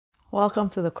Welcome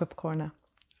to the Quip Corner.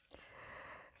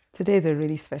 Today is a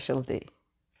really special day.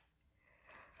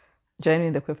 Join me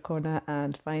in the Quip Corner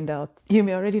and find out. You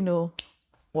may already know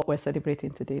what we're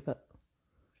celebrating today, but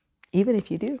even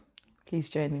if you do, please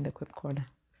join me in the Quip Corner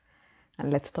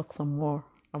and let's talk some more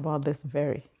about this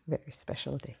very, very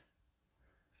special day.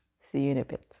 See you in a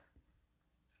bit.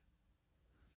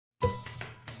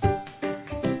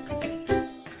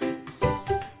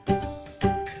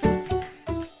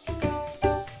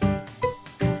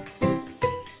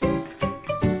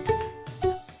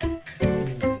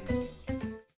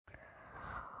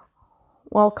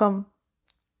 Welcome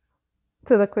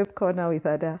to the Quip Corner with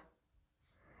Ada.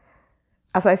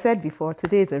 As I said before,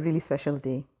 today is a really special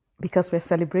day because we're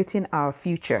celebrating our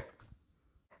future.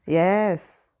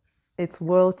 Yes, it's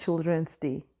World Children's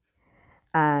Day,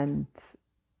 and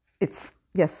it's,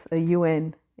 yes, a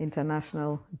UN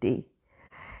International Day.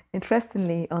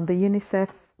 Interestingly, on the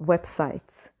UNICEF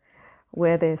website,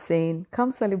 where they're saying,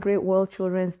 come celebrate World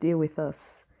Children's Day with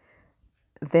us,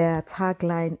 their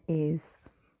tagline is,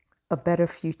 a better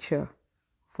future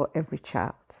for every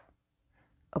child.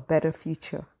 A better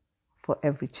future for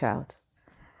every child.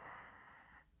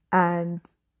 And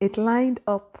it lined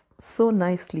up so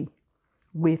nicely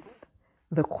with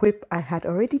the quip I had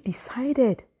already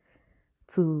decided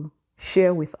to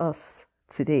share with us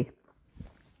today.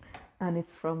 And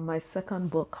it's from my second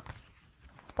book,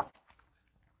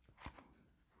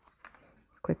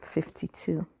 Quip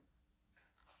 52.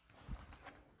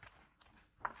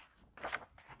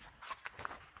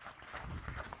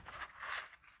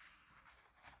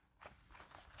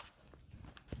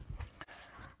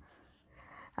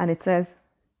 And it says,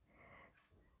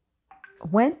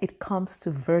 when it comes to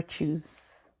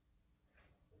virtues,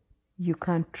 you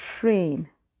can train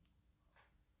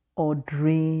or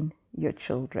drain your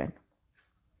children.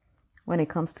 When it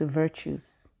comes to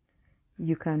virtues,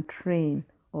 you can train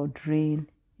or drain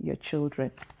your children.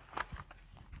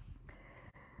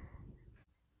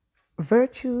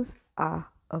 Virtues are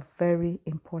a very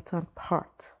important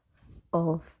part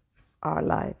of our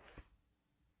lives.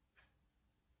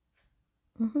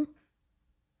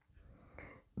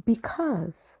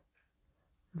 Because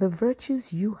the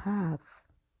virtues you have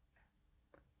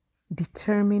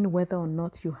determine whether or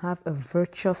not you have a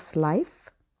virtuous life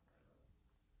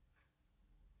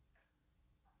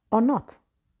or not.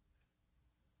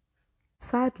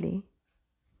 Sadly,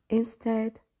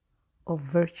 instead of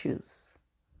virtues,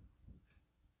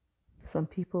 some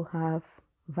people have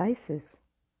vices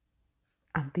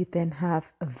and they then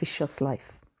have a vicious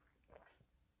life.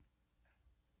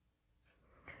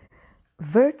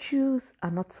 Virtues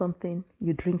are not something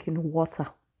you drink in water.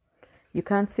 You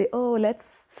can't say, oh, let's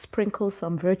sprinkle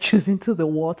some virtues into the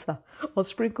water or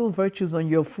sprinkle virtues on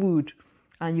your food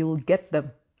and you'll get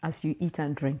them as you eat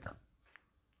and drink.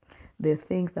 They're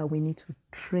things that we need to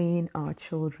train our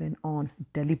children on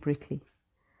deliberately.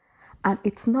 And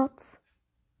it's not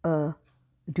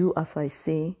do as I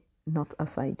say, not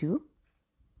as I do.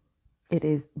 It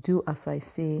is do as I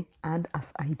say and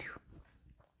as I do.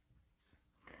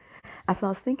 As I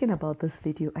was thinking about this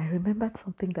video, I remembered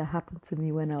something that happened to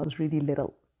me when I was really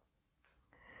little.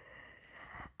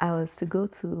 I was to go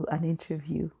to an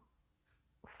interview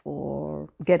for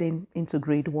getting into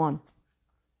grade 1.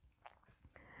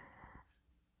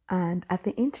 And at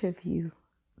the interview,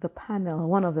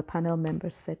 one of the panel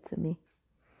members said to me,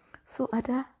 so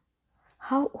Ada,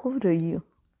 how old are you?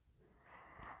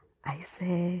 I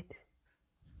said,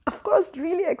 of course,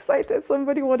 really excited.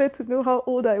 Somebody wanted to know how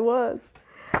old I was.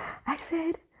 I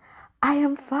said, I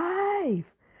am 5.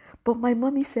 But my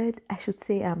mommy said I should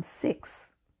say I'm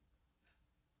 6.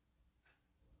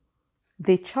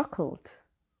 They chuckled.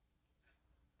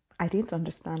 I didn't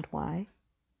understand why.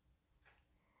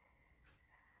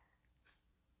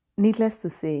 Needless to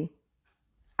say,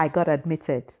 I got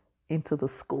admitted into the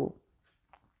school.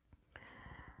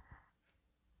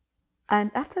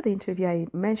 And after the interview, I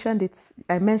mentioned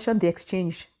the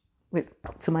exchange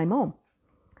to my mom.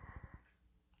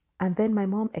 And then my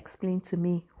mom explained to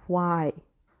me why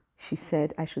she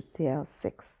said I should say I was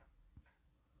 6.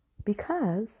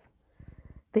 Because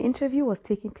the interview was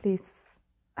taking place,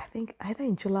 I think, either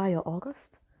in July or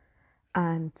August.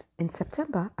 And in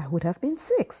September, I would have been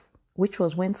 6, which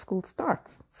was when school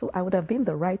starts. So I would have been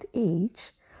the right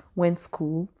age when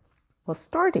school was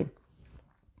starting.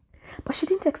 But she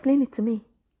didn't explain it to me.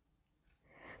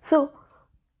 So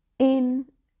in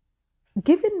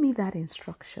giving me that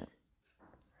instruction,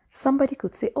 somebody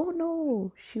could say, oh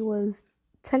no, she was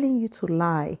telling you to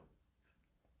lie.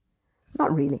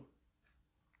 Not really.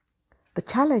 The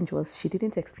challenge was she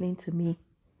didn't explain to me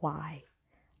why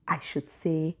I should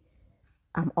say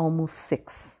I'm almost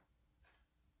 6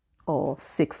 or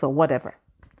 6 or whatever.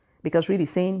 Because really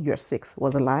saying you're 6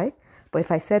 was a lie. But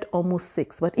if I said almost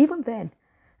 6, but even then,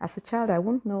 as a child, I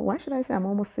wouldn't know. Why should I say I'm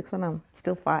almost 6 when I'm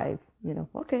still 5?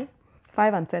 Okay,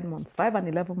 5 and 10 months, 5 and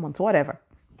 11 months, whatever.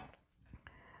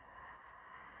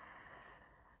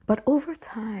 But over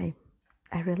time,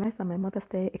 I realized that my mother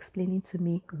started explaining to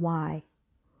me why.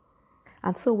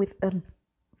 And so with a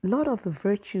lot of the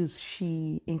virtues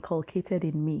she inculcated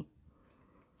in me,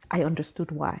 I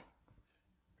understood why.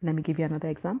 Let me give you another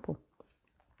example.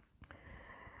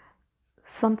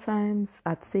 Sometimes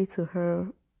I'd say to her,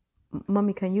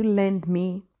 Mommy, can you lend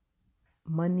me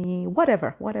money?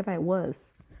 Whatever it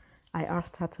was, I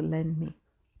asked her to lend me.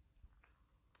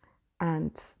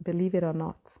 And believe it or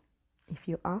not, if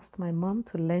you asked my mom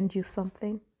to lend you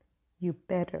something, you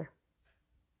better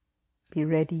be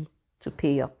ready to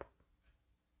pay up.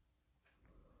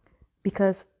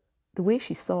 Because the way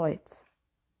she saw it,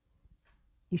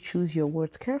 you choose your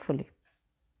words carefully.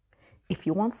 If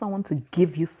you want someone to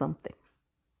give you something,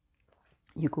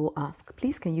 you go ask,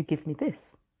 please, can you give me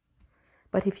this?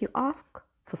 But if you ask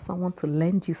for someone to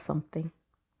lend you something,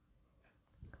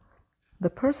 the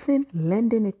person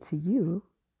lending it to you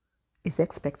is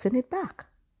expecting it back.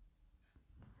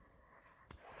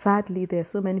 Sadly, there are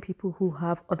so many people who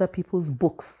have other people's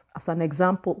books. As an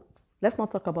example, let's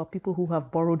not talk about people who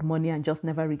have borrowed money and just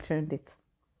never returned it.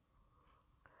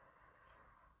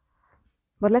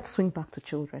 But let's swing back to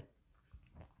children.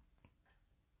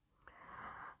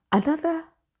 Another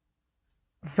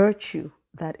virtue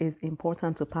that is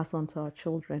important to pass on to our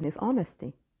children is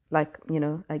honesty. Like,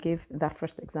 I gave that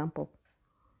first example.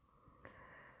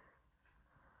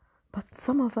 But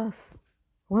some of us,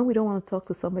 when we don't want to talk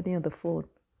to somebody on the phone,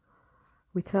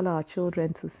 we tell our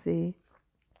children to say,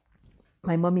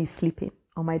 my mommy is sleeping,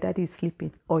 or my daddy is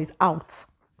sleeping, or is out.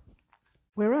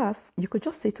 Whereas you could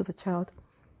just say to the child,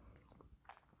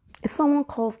 if someone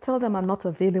calls, tell them I'm not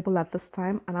available at this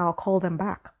time and I'll call them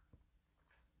back.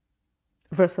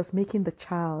 Versus making the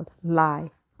child lie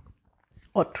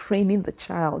or training the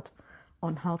child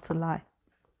on how to lie.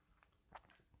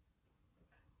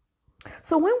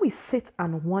 So when we sit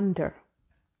and wonder,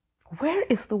 where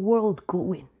is the world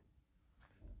going?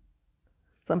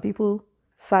 Some people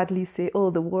sadly say, oh,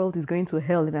 the world is going to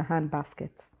hell in a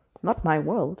handbasket. Not my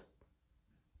world.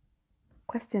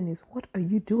 Question is, what are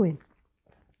you doing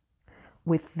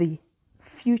with the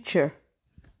future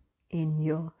in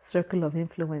your circle of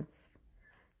influence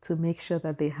to make sure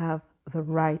that they have the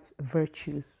right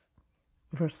virtues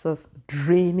versus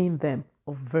draining them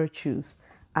of virtues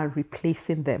and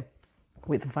replacing them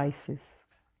with vices?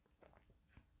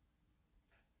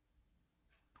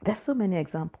 There's so many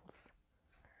examples.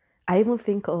 I even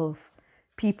think of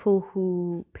people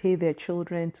who pay their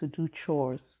children to do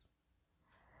chores.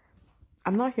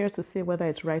 I'm not here to say whether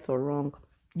it's right or wrong.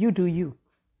 You do you.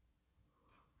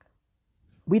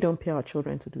 We don't pay our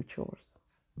children to do chores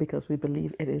because we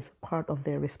believe it is part of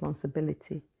their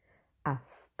responsibility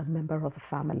as a member of the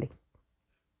family.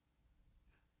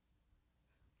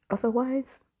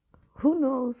 Otherwise, who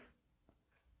knows?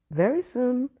 Very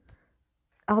soon,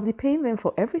 I'll be paying them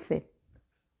for everything.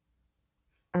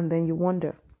 And then you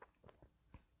wonder,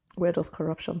 where does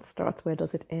corruption start? Where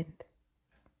does it end?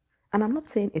 And I'm not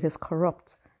saying it is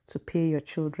corrupt to pay your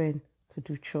children to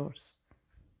do chores.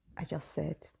 I just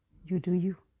said, you do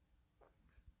you.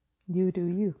 You do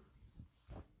you.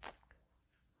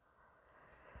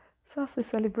 So as we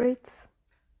celebrate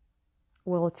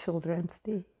World Children's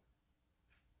Day,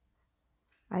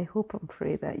 I hope and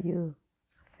pray that you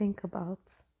think about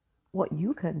what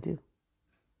you can do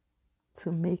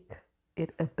to make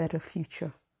it a better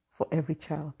future for every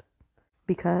child.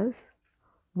 Because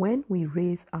when we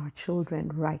raise our children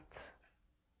right,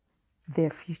 their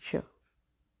future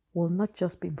will not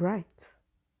just be bright,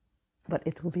 but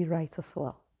it will be right as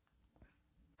well.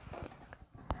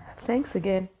 Thanks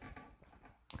again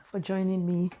for joining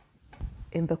me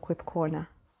in the Quip Corner.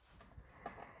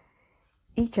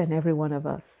 Each and every one of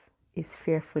us is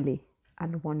fearfully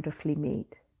and wonderfully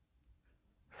made.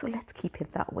 So let's keep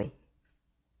it that way.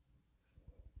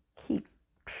 Keep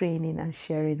training and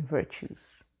sharing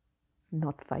virtues,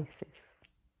 not vices.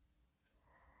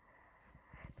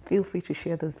 Feel free to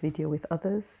share this video with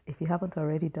others. If you haven't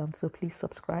already done so, please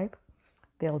subscribe.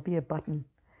 There'll be a button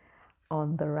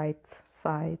on the right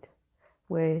side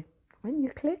where when you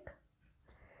click,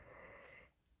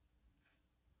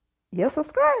 you're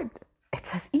subscribed.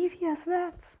 It's as easy as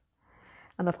that.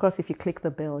 And of course, if you click the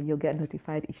bell, you'll get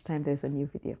notified each time there's a new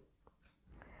video.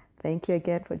 Thank you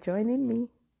again for joining me.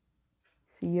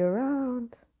 See you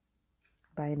around.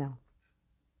 Bye now.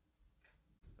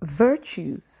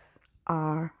 Virtues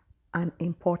are an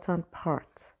important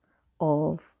part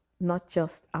of not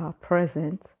just our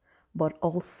present, but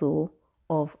also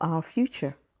of our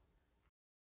future.